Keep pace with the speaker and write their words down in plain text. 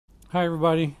Hi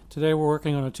everybody, today we're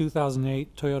working on a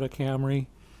 2008 Toyota Camry.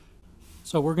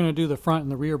 So we're going to do the front and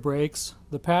the rear brakes.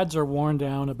 The pads are worn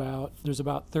down there's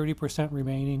about 30%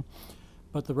 remaining,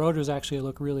 but the rotors actually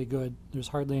look really good. There's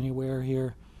hardly any wear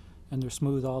here and they're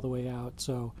smooth all the way out,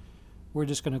 so we're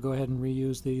just going to go ahead and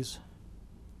reuse these.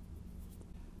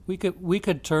 We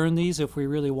could turn these if we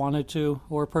really wanted to,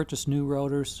 or purchase new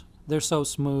rotors. They're so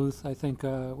smooth, I think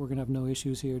we're going to have no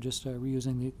issues here just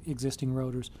reusing the existing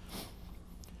rotors.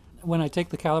 When I take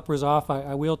the calipers off,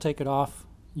 I will take it off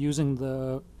using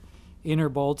the inner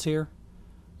bolts here,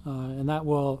 and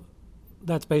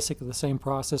that's basically the same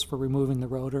process for removing the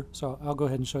rotor. So I'll go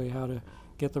ahead and show you how to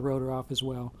get the rotor off as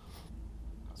well.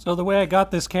 So the way I got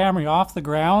this Camry off the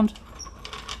ground,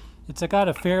 it's got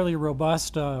a fairly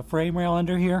robust frame rail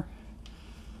under here.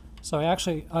 So I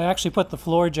actually put the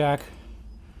floor jack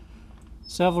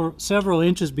several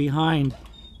inches behind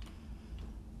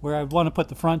where I want to put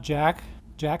the front jack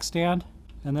stand,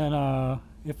 and then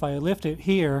if I lift it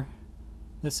here,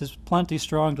 this is plenty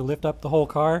strong to lift up the whole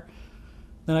car.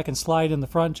 Then I can slide in the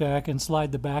front jack and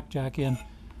slide the back jack in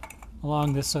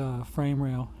along this frame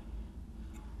rail.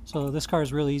 So this car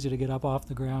is really easy to get up off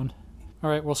the ground.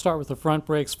 Alright, we'll start with the front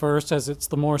brakes first, as it's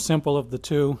the more simple of the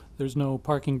two. There's no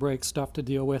parking brake stuff to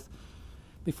deal with.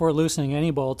 Before loosening any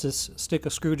bolts, just stick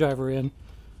a screwdriver in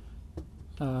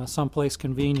someplace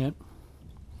convenient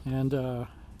and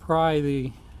pry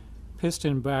the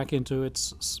piston back into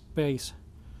its space.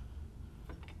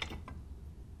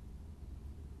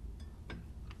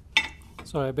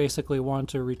 So I basically want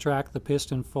to retract the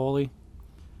piston fully.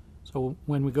 So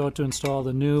when we go to install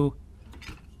the new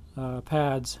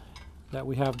pads, that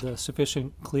we have the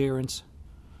sufficient clearance.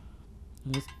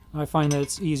 And I find that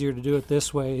it's easier to do it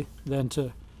this way than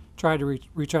to try to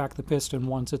retract the piston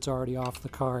once it's already off the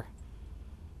car.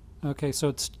 Okay, so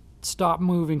it's stopped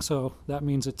moving, so that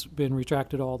means it's been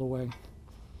retracted all the way.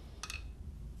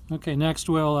 Okay, next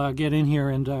we'll get in here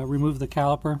and remove the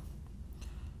caliper.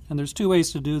 And there's two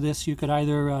ways to do this. You could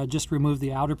either just remove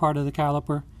the outer part of the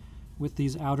caliper with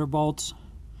these outer bolts.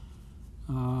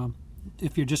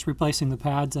 If you're just replacing the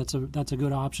pads, that's a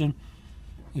good option.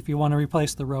 If you want to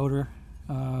replace the rotor,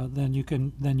 then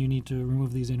you need to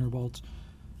remove these inner bolts.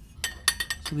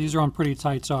 So these are on pretty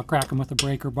tight, so I'll crack them with a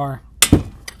breaker bar.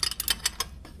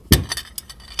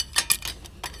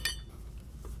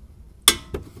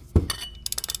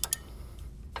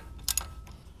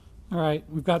 Alright,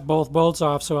 we've got both bolts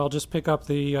off, so I'll just pick up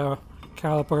the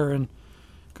caliper and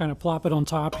kind of plop it on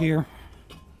top here.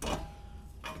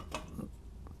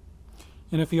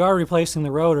 And if you are replacing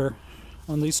the rotor,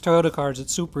 on these Toyota cars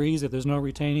it's super easy. There's no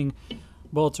retaining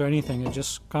bolts or anything. It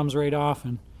just comes right off,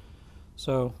 and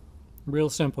so real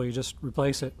simple, you just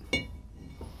replace it.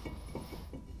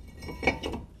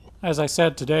 As I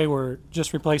said, today we're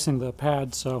just replacing the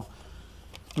pads, so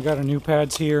we got our new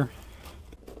pads here.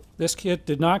 This kit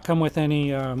did not come with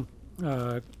any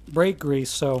brake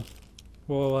grease, so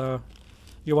you'll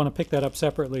want to pick that up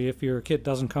separately if your kit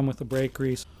doesn't come with the brake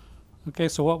grease. Okay,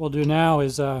 so what we'll do now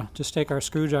is just take our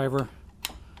screwdriver,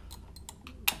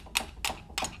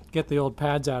 get the old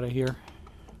pads out of here,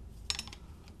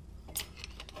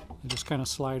 and just kind of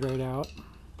slide right out.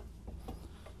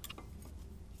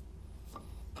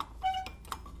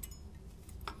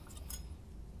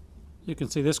 You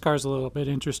can see this car's a little bit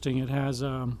interesting. It has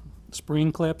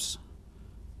spring clips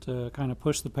to kind of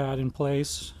push the pad in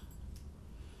place,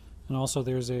 and also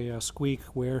there's a squeak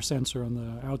wear sensor on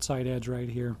the outside edge right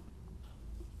here.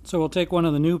 So we'll take one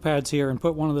of the new pads here and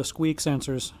put one of the squeak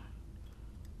sensors.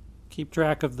 Keep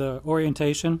track of the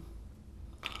orientation.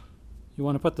 You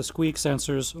want to put the squeak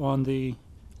sensors on the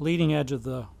leading edge of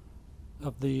the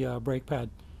brake pad.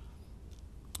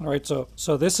 Alright,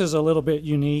 so this is a little bit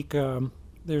unique.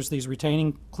 There's these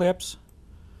retaining clips.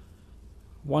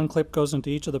 One clip goes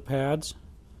into each of the pads,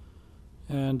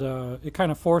 and it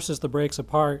kind of forces the brakes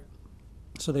apart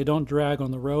so they don't drag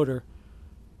on the rotor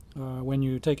when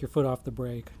you take your foot off the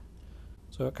brake.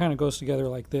 So it kind of goes together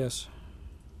like this.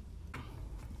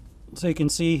 So you can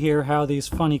see here how these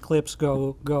funny clips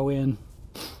go in.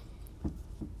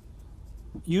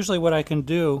 Usually what I can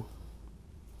do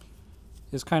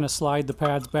is kind of slide the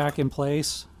pads back in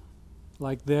place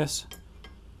like this.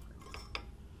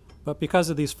 But because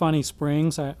of these funny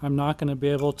springs, I'm not going to be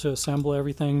able to assemble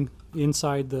everything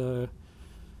inside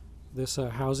this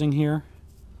housing here.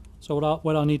 So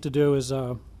what I'll need to do is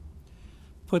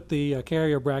put the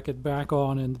carrier bracket back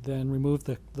on and then remove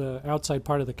the outside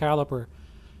part of the caliper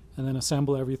and then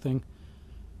assemble everything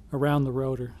around the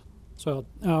rotor. So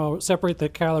I'll separate the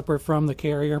caliper from the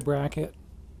carrier bracket,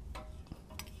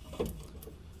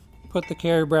 put the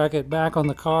carrier bracket back on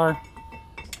the car,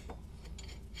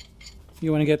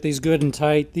 You want to get these good and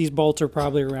tight. These bolts are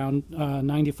probably around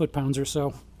 90 foot-pounds or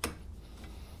so.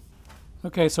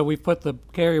 Okay, so we've put the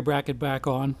carrier bracket back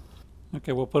on.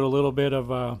 Okay, we'll put a little bit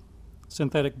of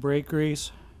synthetic brake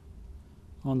grease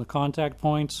on the contact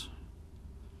points.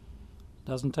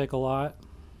 Doesn't take a lot.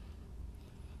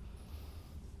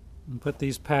 And put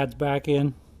these pads back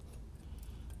in.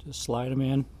 Just slide them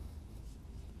in.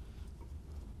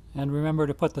 And remember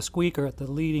to put the squeaker at the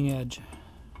leading edge.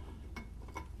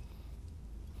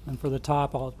 And for the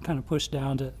top, I'll kind of push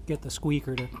down to get the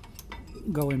squeaker to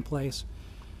go in place.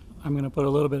 I'm going to put a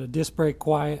little bit of disc brake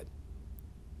quiet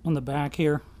on the back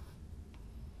here.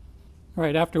 All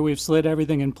right, after we've slid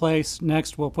everything in place,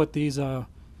 next we'll put these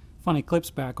funny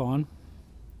clips back on.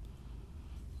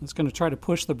 It's going to try to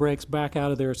push the brakes back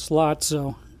out of their slots,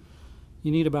 so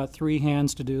you need about 3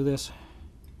 hands to do this.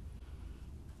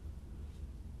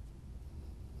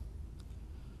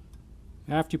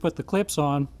 After you put the clips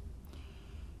on,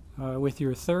 with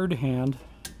your third hand,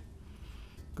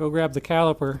 go grab the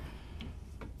caliper,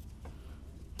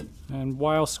 and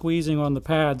while squeezing on the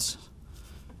pads,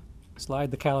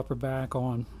 slide the caliper back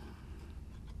on.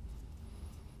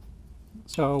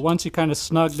 So once you kind of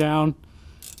snug down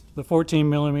the 14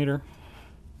 millimeter,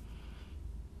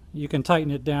 you can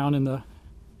tighten it down and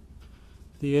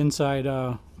the inside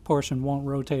portion won't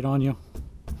rotate on you.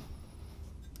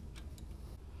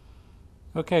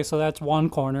 Okay, so that's one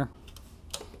corner.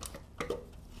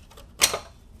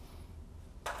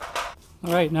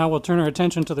 All right, now we'll turn our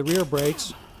attention to the rear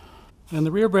brakes. And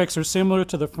the rear brakes are similar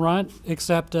to the front,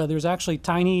 except there's actually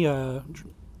tiny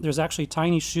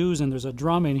shoes and there's a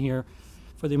drum in here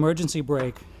for the emergency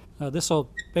brake. This will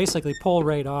basically pull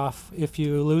right off if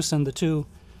you loosen the 2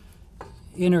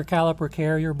 inner caliper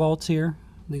carrier bolts here,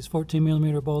 these 14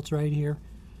 millimeter bolts right here.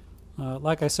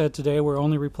 Like I said, today we're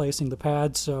only replacing the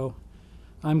pads, so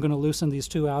I'm going to loosen these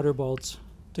 2 outer bolts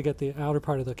to get the outer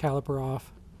part of the caliper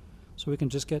off so we can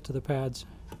just get to the pads.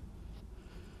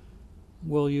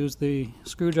 We'll use the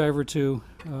screwdriver to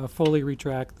fully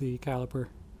retract the caliper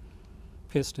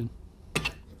piston.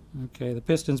 Okay, the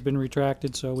piston's been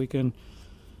retracted, so we can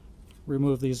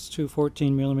remove these 2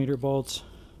 14 millimeter bolts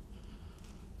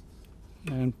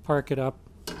and park it up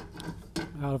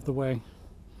out of the way.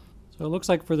 So it looks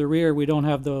like for the rear we don't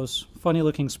have those funny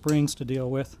looking springs to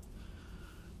deal with.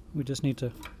 We just need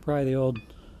to pry the old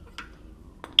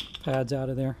pads out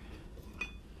of there.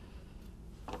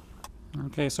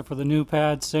 Okay, so for the new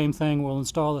pads, same thing. We'll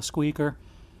install a squeaker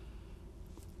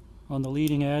on the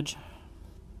leading edge.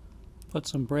 Put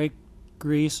some brake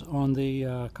grease on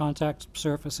the contact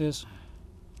surfaces.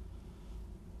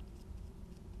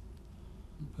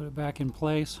 Put it back in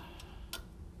place.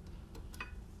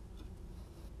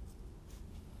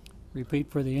 Repeat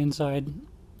for the inside.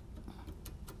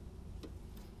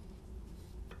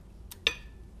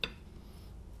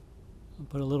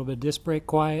 Put a little bit of disc brake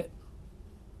quiet.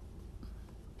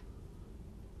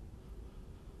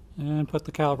 And put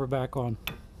the caliper back on.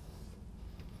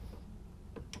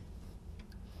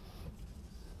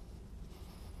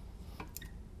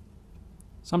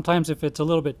 Sometimes if it's a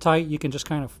little bit tight, you can just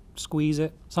kind of squeeze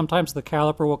it. Sometimes the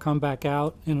caliper will come back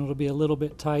out and it'll be a little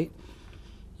bit tight.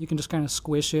 You can just kind of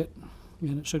squish it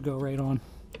and it should go right on.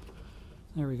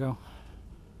 There we go.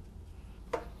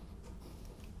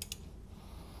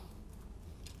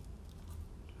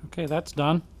 Okay, that's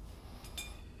done.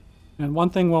 And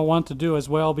one thing we'll want to do as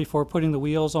well before putting the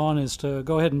wheels on is to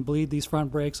go ahead and bleed these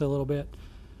front brakes a little bit.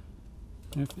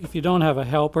 If you don't have a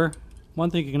helper,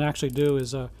 one thing you can actually do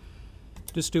is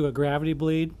just do a gravity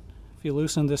bleed. If you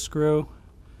loosen this screw,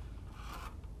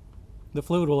 the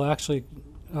fluid will actually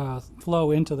flow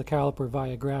into the caliper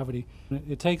via gravity.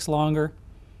 It takes longer,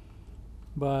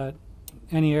 but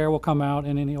any air will come out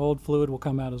and any old fluid will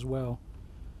come out as well.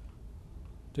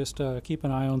 Just keep an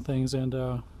eye on things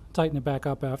and tighten it back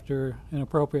up after an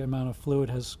appropriate amount of fluid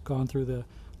has gone through the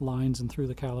lines and through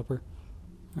the caliper.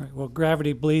 All right, we'll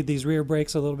gravity bleed these rear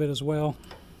brakes a little bit as well.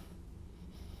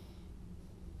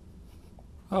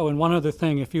 Oh, and one other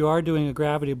thing, if you are doing a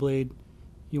gravity bleed,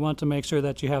 you want to make sure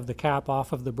that you have the cap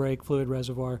off of the brake fluid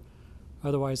reservoir.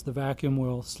 Otherwise the vacuum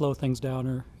will slow things down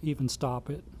or even stop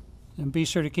it. And be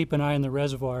sure to keep an eye on the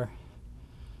reservoir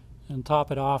and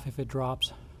top it off if it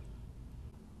drops.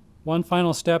 One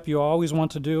final step you always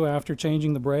want to do after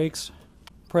changing the brakes,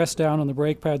 press down on the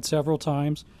brake pad several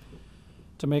times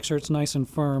to make sure it's nice and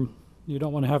firm. You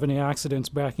don't want to have any accidents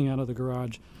backing out of the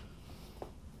garage.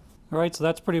 Alright, so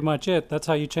that's pretty much it. That's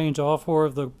how you change all 4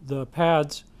 of the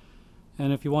pads.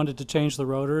 And if you wanted to change the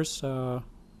rotors,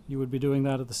 you would be doing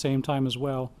that at the same time as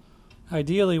well.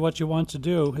 Ideally what you want to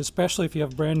do, especially if you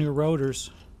have brand new rotors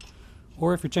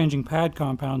or if you're changing pad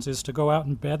compounds, is to go out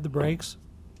and bed the brakes.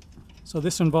 So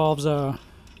this involves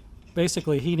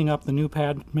basically heating up the new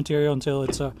pad material until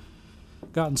it's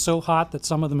gotten so hot that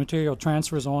some of the material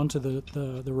transfers onto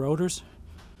the rotors.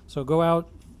 So go out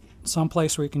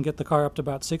someplace where you can get the car up to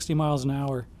about 60 miles an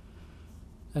hour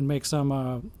and make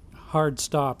some hard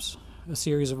stops, a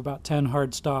series of about 10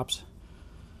 hard stops.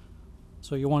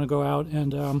 So you want to go out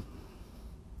and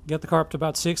get the car up to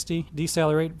about 60,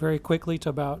 decelerate very quickly to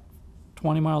about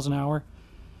 20 miles an hour,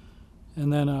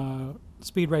 and then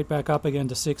speed right back up again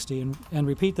to 60, and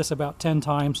repeat this about 10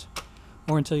 times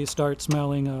or until you start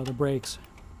smelling the brakes.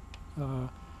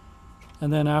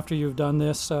 And then after you've done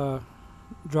this,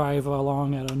 drive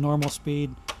along at a normal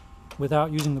speed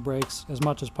without using the brakes as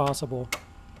much as possible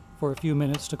for a few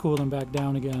minutes to cool them back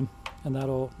down again, and that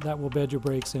will bed your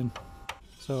brakes in.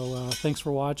 So thanks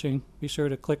for watching. Be sure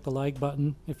to click the like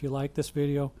button if you like this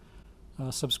video.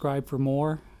 Subscribe for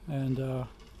more, and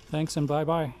thanks and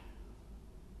bye-bye.